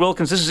is Reed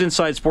Wilkins. This is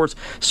Inside Sports.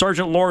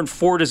 Sergeant Lauren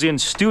Ford is in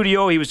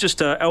studio. He was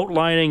just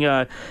outlining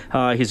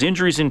his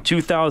injuries in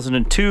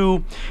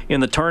 2002 in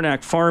the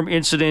Tarnack Farm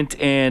incident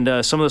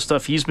and some of the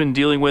stuff he's been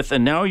dealing with.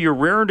 And now you're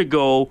raring to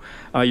go.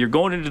 You're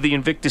going into the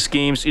Invictus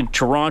Games in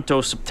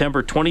Toronto,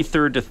 September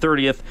 23rd to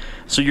 30th.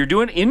 So you're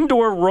doing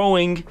indoor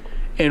rowing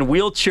and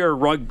wheelchair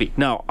rugby.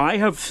 Now,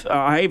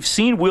 I've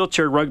seen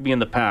wheelchair rugby in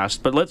the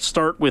past, but let's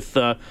start with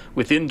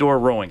indoor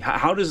rowing.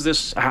 How does the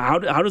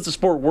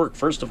sport work,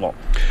 first of all?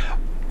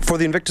 For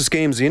the Invictus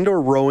Games, the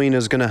indoor rowing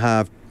is going to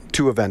have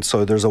 2 events.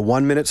 So there's a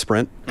 1-minute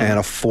sprint and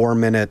a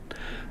 4-minute.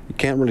 You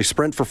can't really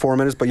sprint for 4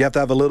 minutes, but you have to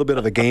have a little bit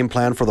of a game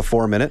plan for the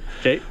 4-minute.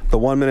 Okay. The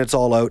 1 minute's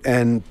all out,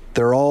 and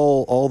they're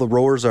all the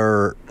rowers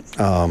are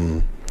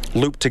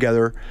looped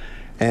together,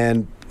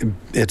 and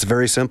it's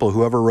very simple.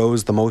 Whoever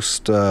rows the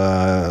most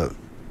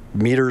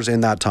meters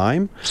in that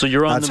time, so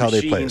you're on that's the how they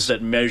machines play.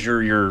 that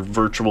measure your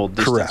virtual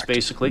distance. Correct.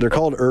 Basically. They're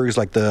called ergs,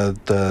 like the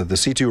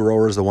C2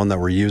 rower is the one that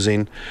we're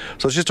using.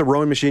 So it's just a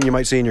rowing machine you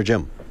might see in your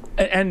gym.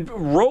 And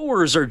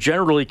rowers are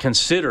generally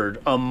considered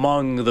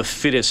among the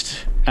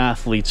fittest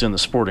athletes in the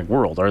sporting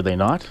world, are they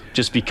not?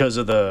 Just because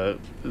of the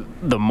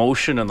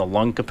motion and the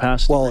lung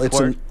capacity required? It's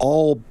an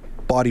all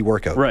body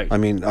workout. Right. I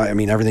mean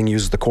everything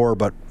uses the core,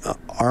 but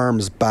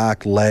arms,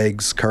 back,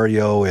 legs,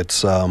 cardio.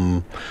 It's I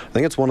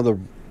think it's one of the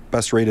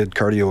best rated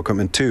cardio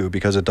equipment too,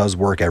 because it does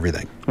work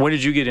everything. When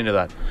did you get into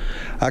that?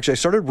 Actually, I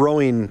started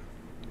rowing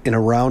in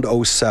around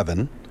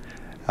 2007.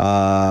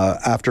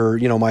 After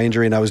my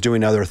injury, and I was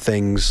doing other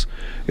things,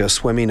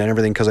 swimming and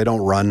everything, because I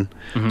don't run.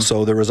 Mm-hmm.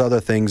 So there was other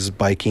things,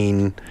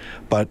 biking,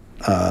 but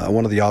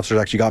one of the officers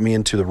actually got me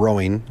into the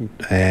rowing,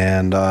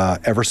 and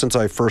ever since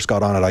I first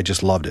got on it, I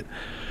just loved it.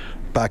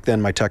 Back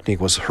then, my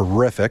technique was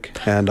horrific,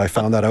 and I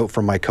found that out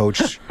from my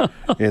coach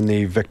in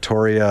the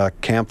Victoria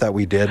camp that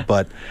we did,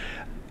 but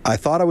I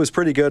thought I was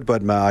pretty good,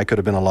 but I could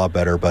have been a lot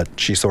better, but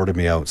she sorted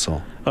me out.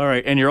 So. All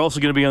right, and you're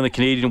also going to be on the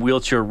Canadian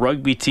wheelchair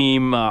rugby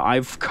team.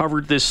 I've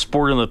covered this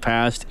sport in the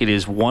past. It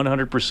is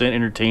 100%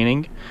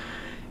 entertaining,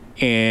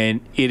 and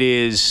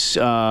it's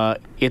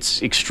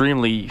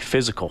extremely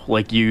physical.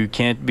 Like you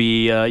can't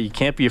be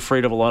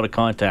afraid of a lot of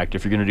contact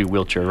if you're going to do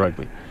wheelchair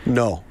rugby.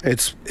 No,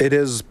 it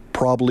is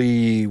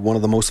probably one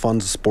of the most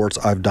fun sports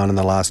I've done in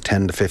the last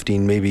 10 to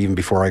 15, maybe even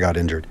before I got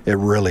injured. It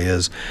really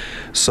is.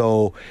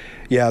 So.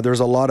 Yeah, there's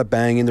a lot of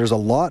banging. There's a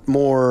lot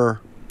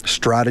more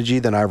strategy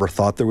than I ever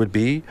thought there would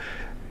be.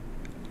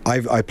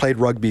 I played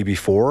rugby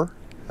before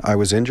I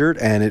was injured,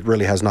 and it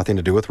really has nothing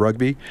to do with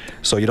rugby.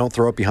 So you don't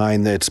throw it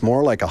behind. It's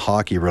more like a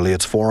hockey, really.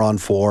 It's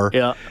 4-on-4.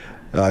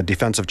 Yeah.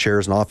 Defensive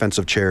chairs and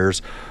offensive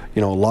chairs. A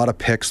lot of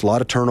picks, a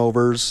lot of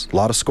turnovers, a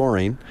lot of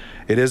scoring.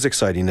 It is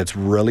exciting. It's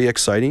really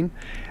exciting,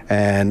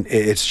 and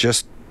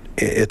it's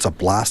a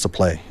blast to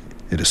play.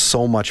 It is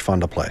so much fun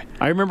to play.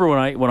 I remember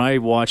when I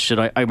watched it,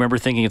 I remember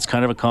thinking it's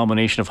kind of a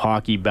combination of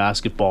hockey,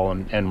 basketball,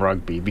 and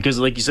rugby. Because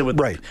like you said,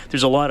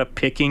 there's a lot of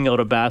picking out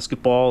of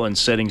basketball and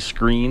setting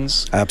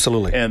screens.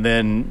 Absolutely. And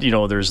then,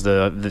 there's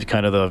the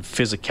kind of the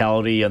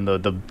physicality and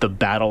the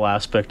battle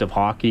aspect of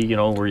hockey,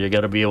 where you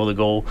got to be able to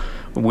go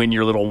win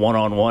your little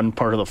one-on-one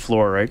part of the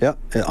floor, right? Yeah,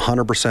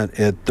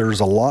 100%. There's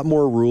a lot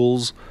more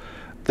rules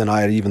than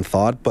I had even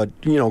thought.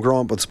 But,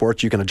 growing up with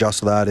sports, you can adjust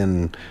to that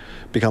and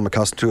become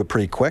accustomed to it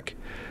pretty quick.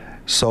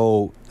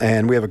 So,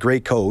 and we have a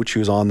great coach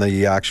who's on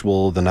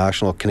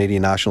the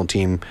Canadian national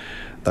team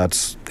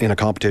that's in a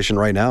competition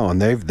right now, and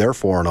they're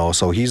 4-0.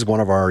 So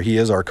he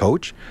is our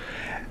coach,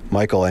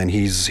 Michael, and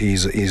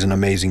he's an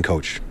amazing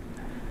coach.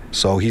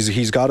 So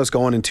he's got us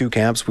going in 2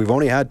 camps. We've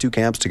only had 2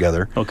 camps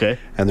together. Okay.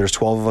 And there's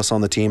 12 of us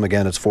on the team.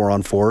 Again, it's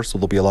 4-on-4, so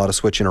there'll be a lot of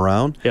switching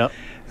around. Yeah.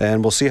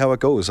 And we'll see how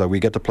it goes. We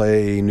get to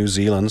play New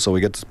Zealand, so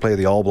we get to play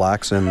the All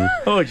Blacks in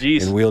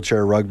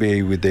wheelchair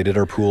rugby. They did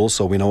our pool,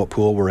 so we know what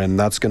pool we're in.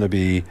 It's going to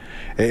be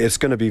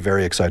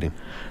very exciting.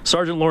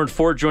 Sergeant Lauren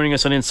Ford joining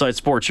us on Inside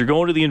Sports. You're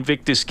going to the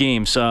Invictus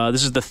Games.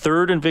 This is the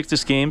 3rd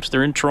Invictus Games.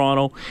 They're in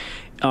Toronto.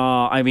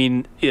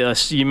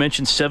 You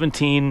mentioned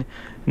 17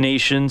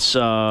 nations,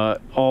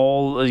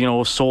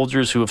 all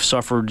soldiers who have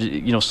suffered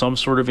some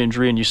sort of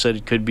injury, and you said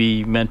it could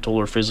be mental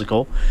or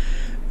physical.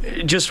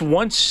 Just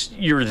once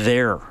you're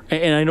there,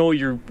 and I know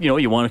you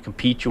want to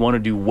compete, you want to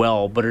do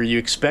well, but are you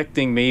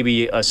expecting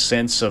maybe a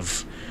sense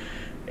of,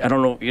 I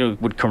don't know,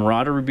 would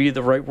camaraderie be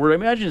the right word? I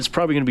imagine it's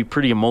probably going to be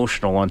pretty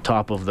emotional on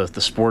top of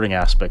the sporting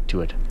aspect to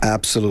it.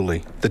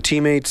 Absolutely. The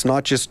teammates,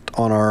 not just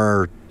on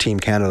our Team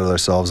Canada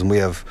ourselves, and we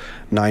have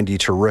 90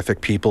 terrific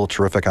people,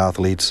 terrific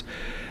athletes,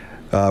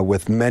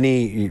 with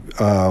many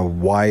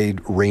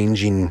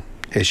wide-ranging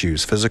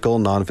issues, physical,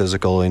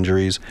 non-physical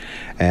injuries,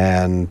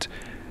 and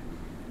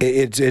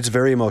it's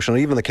very emotional.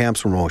 Even the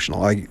camps were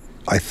emotional. I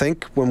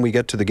think when we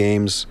get to the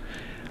games,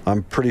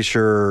 I'm pretty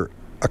sure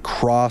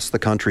across the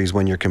countries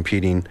when you're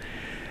competing,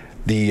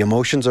 the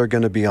emotions are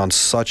going to be on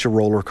such a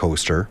roller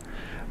coaster.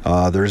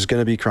 There's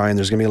going to be crying,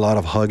 there's going to be a lot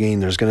of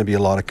hugging, there's going to be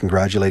a lot of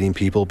congratulating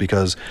people,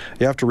 because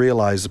you have to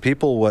realize the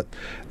people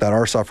that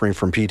are suffering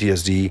from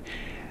PTSD,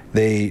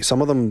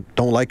 some of them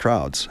don't like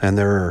crowds, and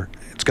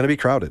it's going to be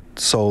crowded.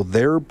 So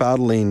they're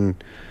battling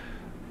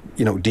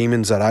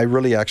demons that I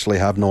really actually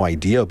have no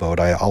idea about.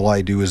 All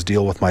I do is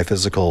deal with my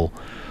physical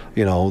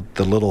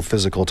the little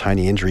physical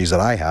tiny injuries that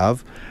I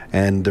have,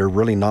 and they're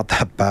really not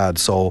that bad.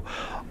 So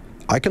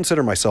I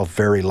consider myself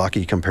very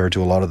lucky compared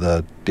to a lot of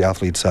the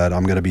athletes that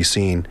I'm going to be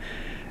seeing.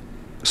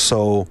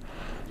 So,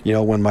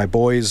 when my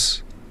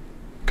boys,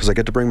 because I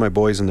get to bring my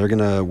boys and they're going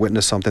to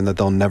witness something that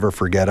they'll never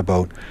forget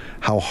about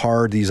how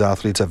hard these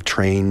athletes have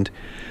trained.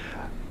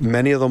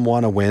 Many of them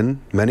want to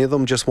win. Many of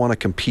them just want to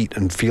compete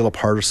and feel a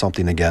part of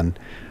something again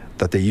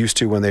that they used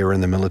to when they were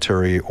in the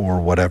military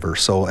or whatever.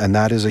 So, and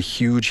that is a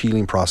huge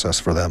healing process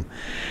for them.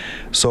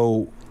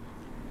 So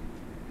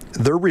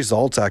their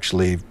results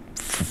actually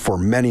for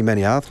many,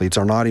 many athletes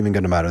are not even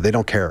going to matter. They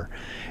don't care.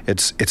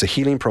 It's a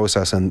healing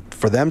process, and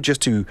for them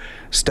just to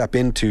step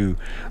into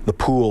the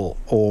pool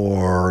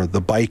or the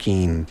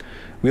biking,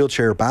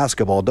 wheelchair,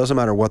 basketball, it doesn't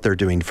matter what they're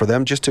doing. For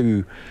them just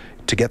to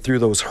get through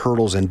those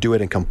hurdles and do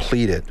it and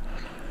complete it,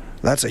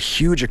 that's a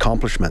huge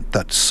accomplishment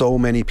that so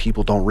many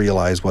people don't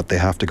realize what they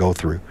have to go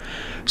through.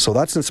 So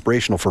that's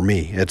inspirational for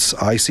me.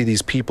 I see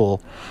these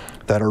people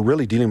that are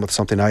really dealing with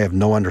something I have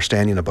no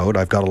understanding about.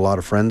 I've got a lot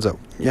of friends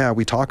that,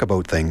 we talk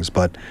about things,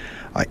 but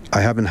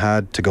I haven't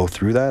had to go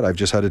through that. I've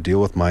just had to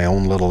deal with my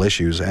own little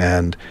issues.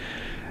 And,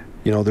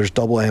 there's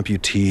double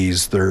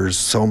amputees, there's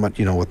so much,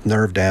 with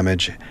nerve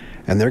damage,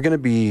 and they're going to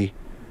be,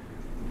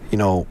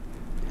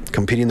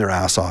 competing their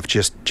ass off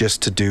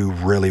just to do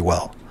really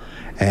well.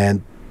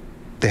 And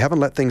they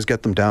haven't let things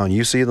get them down.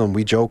 You see them,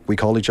 we joke, we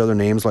call each other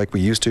names like we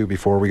used to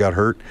before we got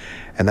hurt,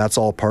 and that's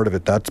all part of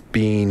it. That's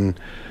being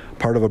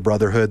part of a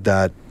brotherhood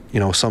that,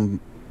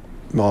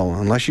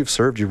 unless you've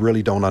served, you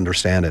really don't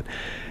understand it.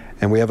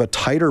 And we have a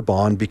tighter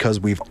bond because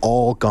we've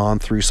all gone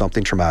through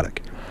something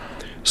traumatic.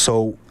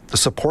 So the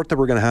support that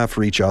we're going to have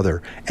for each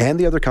other and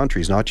the other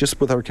countries, not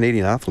just with our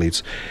Canadian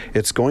athletes,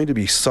 it's going to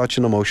be such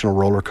an emotional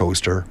roller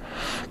coaster.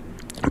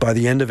 By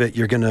the end of it,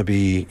 you're going to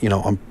be,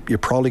 you're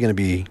probably going to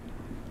be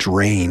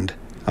drained,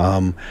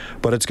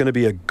 but it's going to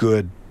be a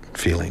good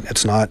feeling.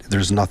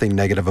 There's nothing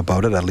negative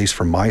about it, at least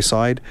from my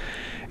side.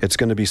 It's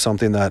going to be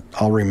something that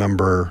I'll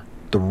remember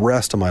the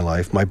rest of my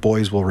life. My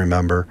boys will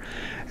remember.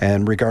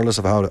 And regardless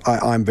of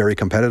I'm very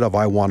competitive,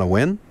 I want to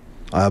win,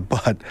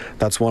 but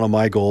that's one of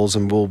my goals,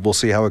 and we'll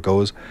see how it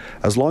goes.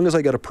 As long as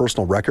I get a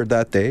personal record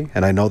that day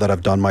and I know that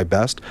I've done my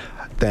best,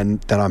 then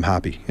I'm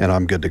happy and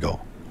I'm good to go.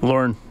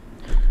 Lauren,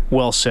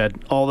 well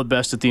said. All the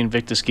best at the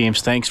Invictus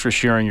Games. Thanks for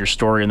sharing your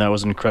story, and that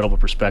was an incredible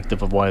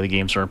perspective of why the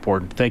games are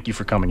important. Thank you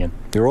for coming in.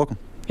 You're welcome.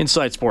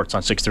 Inside Sports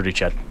on 630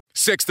 CHED.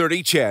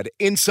 630 CHED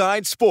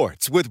Inside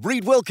Sports with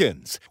Reed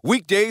Wilkins.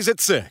 Weekdays at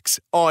 6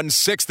 on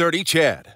 630 CHED.